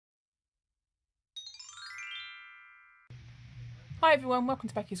Hi everyone, welcome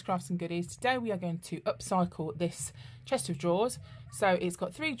to Beckys Crafts and Goodies. Today we are going to upcycle this chest of drawers. So it's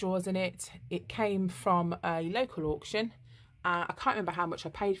got 3 drawers in it. It came from a local auction. I can't remember how much I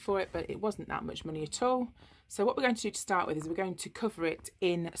paid for it, but it wasn't that much money at all. So what we're going to do to start with is we're going to cover it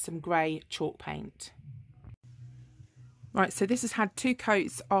in some grey chalk paint. Right, so this has had 2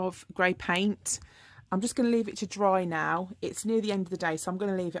 coats of grey paint. I'm just going to leave it to dry now. It's near the end of the day, so I'm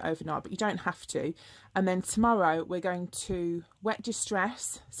going to leave it overnight, but you don't have to. And then tomorrow we're going to wet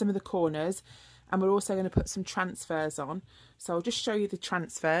distress some of the corners, and we're also going to put some transfers on. So I'll just show you the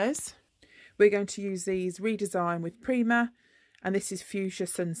transfers. We're going to use these Redesign with Prima, and this is Fuchsia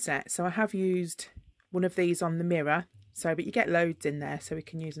Sunset. So I have used one of these on the mirror, but you get loads in there, so we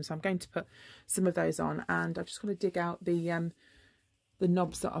can use them. So I'm going to put some of those on, and I'm just going to dig out the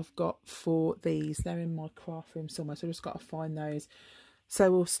knobs that I've got for these. They're in my craft room somewhere, so I've just got to find those. So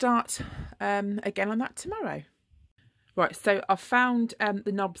we'll start again on that tomorrow. Right, so I've found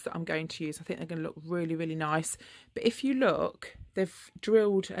the knobs that I'm going to use. I think they're going to look really, really nice. But if you look, they've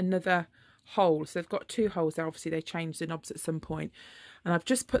drilled another hole. So they've got 2 holes there. Obviously, they changed the knobs at some point. And I've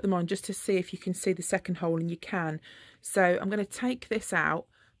just put them on just to see if you can see the second hole, and you can. So I'm going to take this out,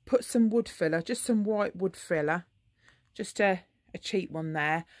 put some wood filler, just some white wood filler, just a cheap one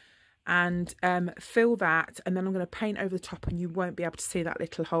there, and fill that, and then I'm going to paint over the top, and you won't be able to see that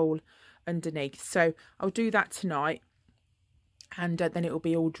little hole underneath. So I'll do that tonight, and then it will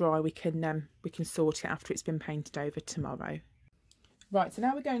be all dry. We can sort it after it's been painted over tomorrow. Right, so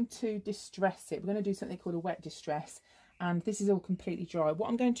now we're going to distress it. We're going to do something called a wet distress, and this is all completely dry. What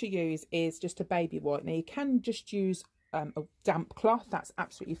I'm going to use is just a baby white. Now you can just use a damp cloth, that's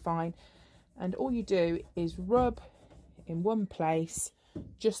absolutely fine, and all you do is rub in one place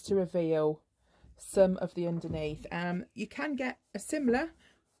just to reveal some of the underneath. You can get a similar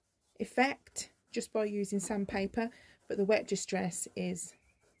effect just by using sandpaper, but the wet distress is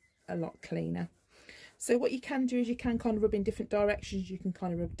a lot cleaner. So what you can do is you can kind of rub in different directions. You can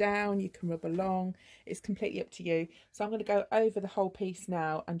kind of rub down, you can rub along, it's completely up to you. So I'm going to go over the whole piece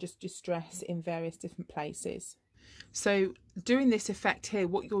now and just distress in various different places. So doing this effect here,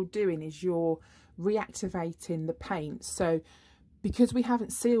 what you're doing is you're reactivating the paint. So because we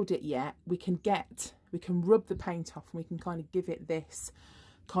haven't sealed it yet, we can rub the paint off, and we can kind of give it this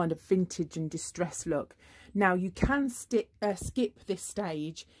kind of vintage and distressed look. Now you can skip this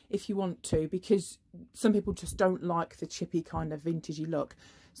stage if you want to, because some people just don't like the chippy kind of vintagey look.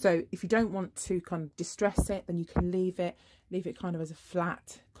 So if you don't want to kind of distress it, then you can leave it kind of as a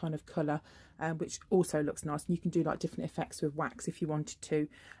flat kind of colour, which also looks nice. And you can do like different effects with wax if you wanted to.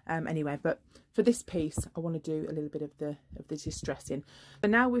 Anyway, but for this piece, I want to do a little bit of the distressing. So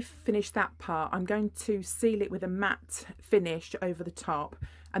now we've finished that part, I'm going to seal it with a matte finish over the top,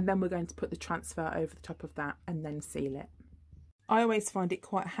 and then we're going to put the transfer over the top of that and then seal it. I always find it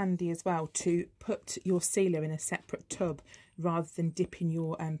quite handy as well to put your sealer in a separate tub rather than dipping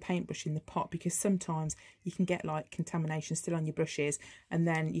your paintbrush in the pot, because sometimes you can get like contamination still on your brushes, and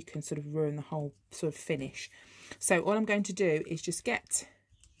then you can sort of ruin the whole sort of finish. So all I'm going to do is just get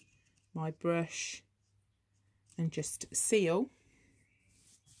my brush and just seal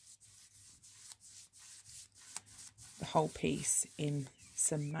the whole piece in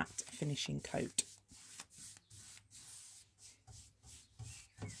some matte finishing coat.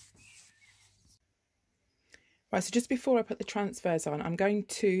 Right, so just before I put the transfers on, I'm going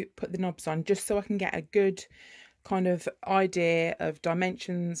to put the knobs on just so I can get a good kind of idea of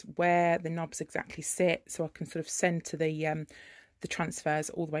dimensions, where the knobs exactly sit, so I can sort of centre the transfers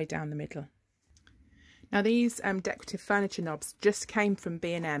all the way down the middle. Now these decorative furniture knobs just came from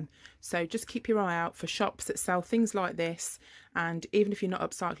B&M, so just keep your eye out for shops that sell things like this, and even if you're not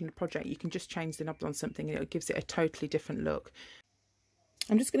upcycling a project, you can just change the knobs on something and it gives it a totally different look.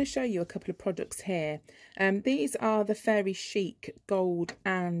 I'm just going to show you a couple of products here. These are the Fairy Chic gold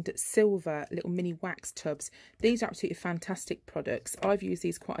and silver little mini wax tubs. These are absolutely fantastic products. I've used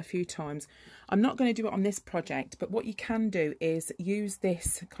these quite a few times. I'm not going to do it on this project, but what you can do is use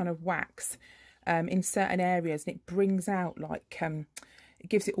this kind of wax in certain areas, and it brings out like it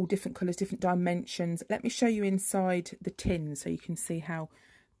gives it all different colours, different dimensions. Let me show you inside the tin so you can see how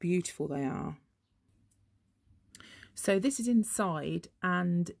beautiful they are. So this is inside,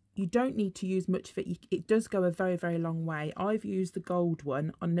 and you don't need to use much of it. It does go a very, very long way. I've used the gold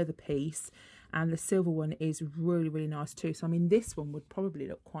one on another piece, and the silver one is really, really nice too. So I mean, this one would probably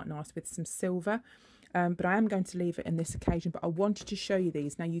look quite nice with some silver, but I am going to leave it in this occasion. But I wanted to show you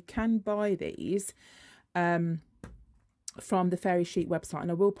these. Now you can buy these from the Fairy Chic website, and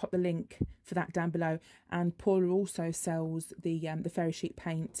I will pop the link for that down below. And Paula also sells the Fairy Chic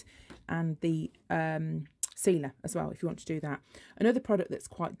paint and the sealer as well if you want to do that. Another product that's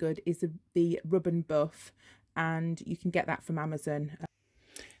quite good is the Rub and Buff, and you can get that from Amazon.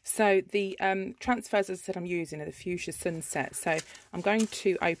 So the transfers, as I said, I'm using are the Fuchsia Sunset. So I'm going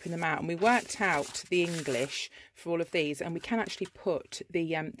to open them out, and we worked out the English for all of these, and we can actually put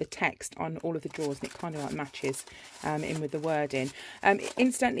the text on all of the drawers, and it kind of like matches in with the wording.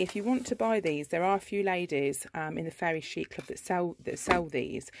 Incidentally, if you want to buy these, there are a few ladies in the Fairy Chic Club that sell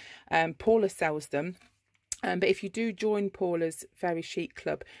these. Paula sells them. But if you do join Paula's Fairy Chic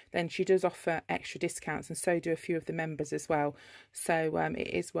Club, then she does offer extra discounts, and so do a few of the members as well. So it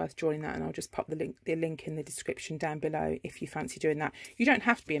is worth joining that, and I'll just pop the link in the description down below if you fancy doing that. You don't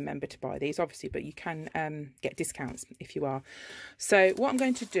have to be a member to buy these, obviously, but you can get discounts if you are. So what I'm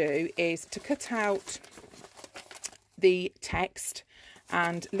going to do is to cut out the text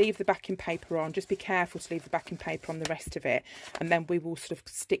and leave the backing paper on. Just be careful to leave the backing paper on the rest of it, and then we will sort of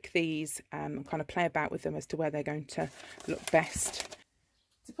stick these and kind of play about with them as to where they're going to look best.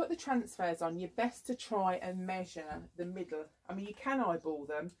 To put the transfers on, you're best to try and measure the middle. I mean, you can eyeball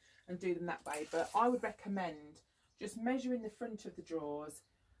them and do them that way, but I would recommend just measuring the front of the drawers,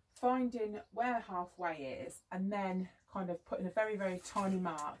 finding where halfway is, and then kind of putting a very, very tiny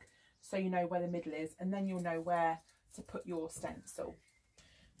mark so you know where the middle is, and then you'll know where to put your stencil.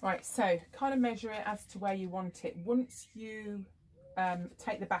 Right, so kind of measure it as to where you want it. Once you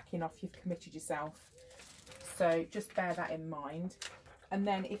take the backing off, you've committed yourself. So just bear that in mind. And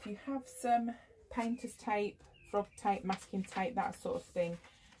then if you have some painter's tape, frog tape, masking tape, that sort of thing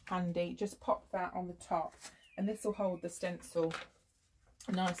handy, just pop that on the top, and this will hold the stencil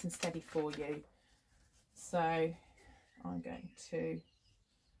nice and steady for you. So I'm going to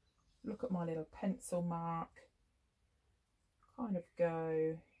look at my little pencil mark, kind of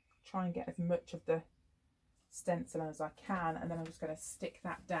go, try and get as much of the stencil as I can, and then I'm just going to stick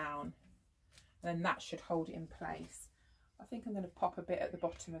that down, and then that should hold it in place. I think I'm going to pop a bit at the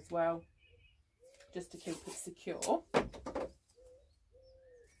bottom as well, just to keep it secure. And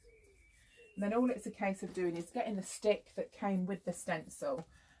then all it's a case of doing is getting the stick that came with the stencil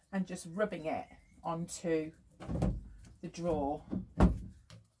and just rubbing it onto the drawer.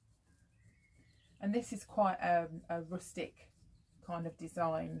 And this is quite a rustic kind of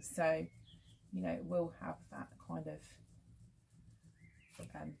design, so you know it will have that kind of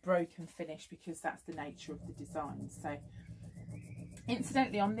broken finish because that's the nature of the design. So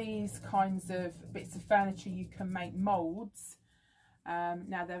incidentally, on these kinds of bits of furniture you can make moulds.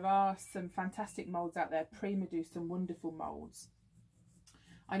 Now there are some fantastic moulds out there. Prima do some wonderful moulds.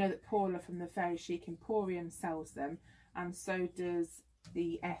 I know that Paula from the Fairy Chic Emporium sells them, and so does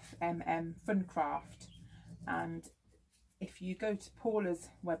the FMM Funcraft. And if you go to Paula's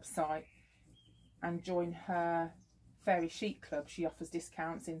website and join her Fairy Chic Club, she offers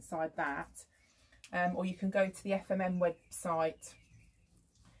discounts inside that. Or you can go to the FMM website,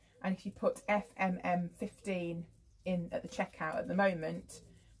 and if you put FMM15 in at the checkout at the moment,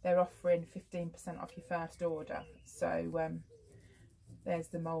 they're offering 15% off your first order. So there's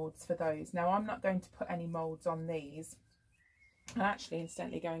the moulds for those. Now I'm not going to put any moulds on these. I'll actually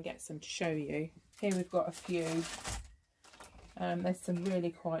instantly go and get some to show you. Here we've got a few. There's some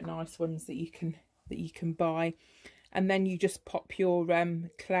really quite nice ones that you can buy, and then you just pop your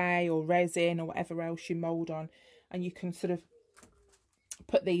clay or resin or whatever else you mould on, and you can sort of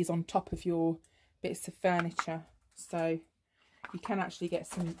put these on top of your bits of furniture. So you can actually get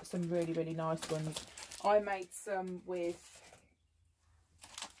some really, really nice ones. I made some with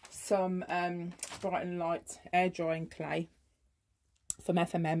some Bright and Light air drying clay from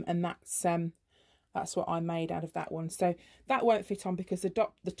FMM, and that's what I made out of that one. So that won't fit on because the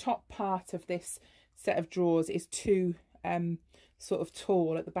top part of this set of drawers is too sort of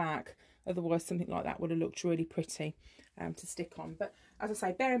tall at the back. Otherwise something like that would have looked really pretty to stick on. But as I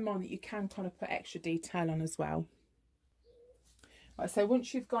say, bear in mind that you can kind of put extra detail on as well. Right, so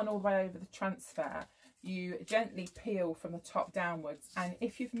once you've gone all the way over the transfer, you gently peel from the top downwards, and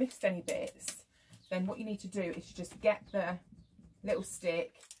if you've missed any bits, then what you need to do is just get the little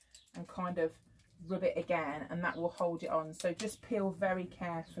stick and kind of rub it again, and that will hold it on. So just peel very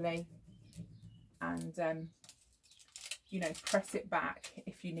carefully, and you know, press it back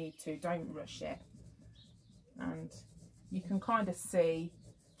if you need to, don't rush it. And you can kind of see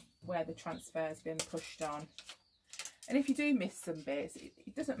where the transfer has been pushed on. And if you do miss some bits,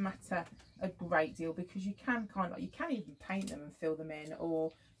 it doesn't matter a great deal, because you can kind of, you can even paint them and fill them in,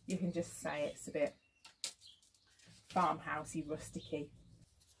 or you can just say it's a bit farmhousey, rusticy.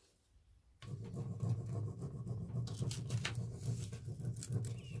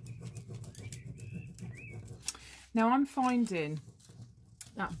 Now I'm finding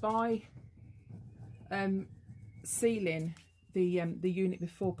that by sealing the unit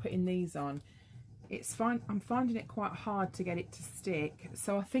before putting these on, it's fine. I'm finding it quite hard to get it to stick,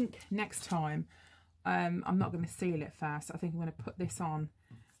 so I think next time I'm not going to seal it first. I think I'm going to put this on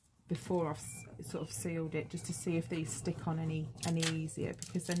before I've sort of sealed it, just to see if these stick on any easier,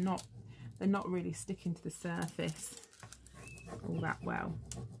 because they're not really sticking to the surface all that well.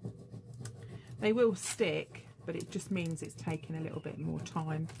 They will stick, but it just means it's taking a little bit more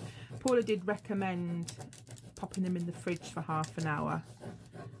time. Paula did recommend popping them in the fridge for half an hour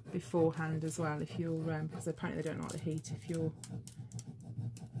beforehand as well, if you're because apparently they don't like the heat if you're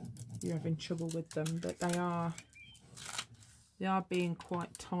having trouble with them. But they are being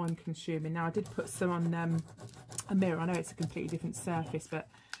quite time consuming. Now I did put some on a mirror. I know it's a completely different surface, but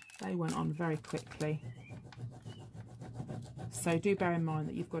they went on very quickly. So do bear in mind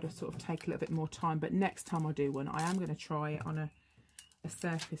that you've got to sort of take a little bit more time. But next time I do one, I am going to try it on a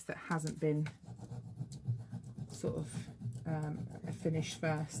surface that hasn't been sort of a finish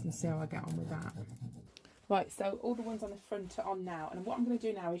first, and see how I get on with that. Right, so all the ones on the front are on now, and what I'm going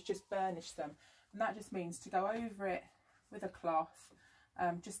to do now is just burnish them, and that just means to go over it with a cloth,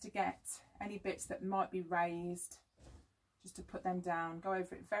 just to get any bits that might be raised, just to put them down. Go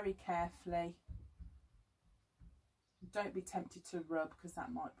over it very carefully. Don't be tempted to rub, because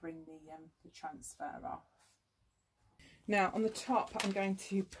that might bring the transfer off. Now on the top I'm going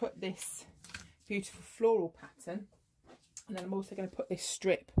to put this beautiful floral pattern, and then I'm also going to put this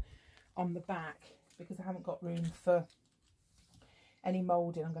strip on the back, because I haven't got room for any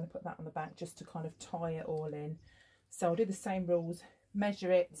moulding. I'm going to put that on the back just to kind of tie it all in. So I'll do the same rules,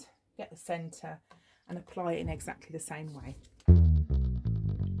 measure it, get the centre, and apply it in exactly the same way.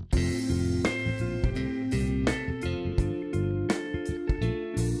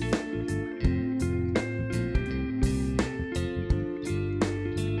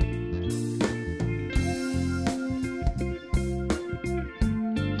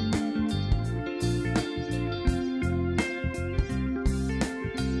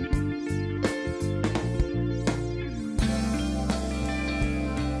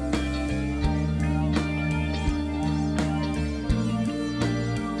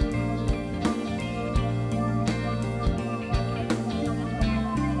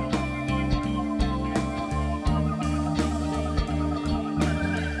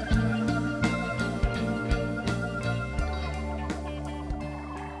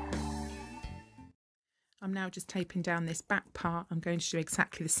 I'm now just taping down this back part. I'm going to do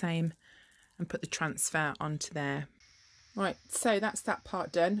exactly the same and put the transfer onto there. Right, so that's that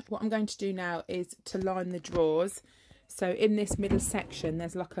part done. What I'm going to do now is to line the drawers. So in this middle section,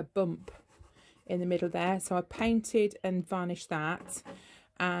 there's like a bump in the middle there. So I painted and varnished that.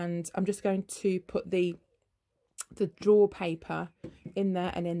 And I'm just going to put the drawer paper in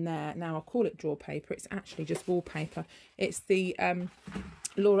there and in there. Now I'll call it drawer paper. It's actually just wallpaper. It's the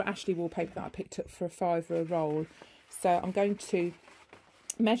Laura Ashley wallpaper that I picked up for £5 a roll. So I'm going to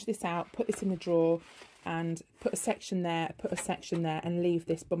measure this out, put this in the drawer, and put a section there, put a section there, and leave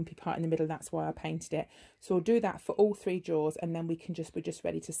this bumpy part in the middle. That's why I painted it. So I'll do that for all 3 drawers, and then we're just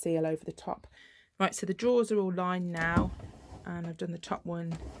ready to seal over the top. Right, so the drawers are all lined now, and I've done the top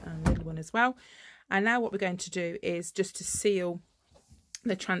one and the middle one as well. And now what we're going to do is just to seal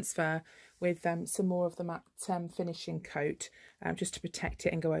the transfer with some more of the matte finishing coat, just to protect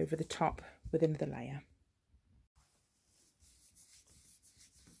it and go over the top with another layer.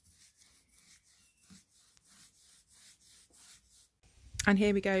 And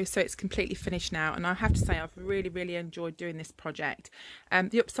here we go, so it's completely finished now, and I have to say I've really enjoyed doing this project. The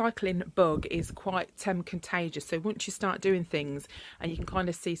upcycling bug is quite contagious, so once you start doing things and you can kind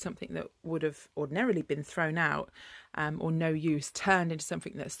of see something that would have ordinarily been thrown out or no use turned into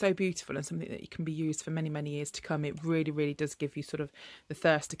something that's so beautiful and something that you can be used for many years to come, it really does give you sort of the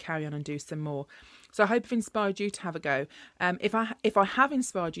thirst to carry on and do some more. So I hope I've inspired you to have a go. If I have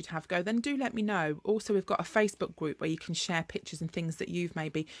inspired you to have a go, then do let me know. Also, we've got a Facebook group where you can share pictures and things that you've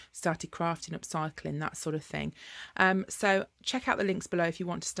maybe started crafting, upcycling, that sort of thing. So check out the links below if you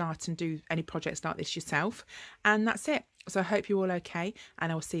want to start and do any projects like this yourself. And that's it. So I hope you're all okay,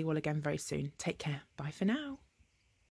 and I will see you all again very soon. Take care. Bye for now.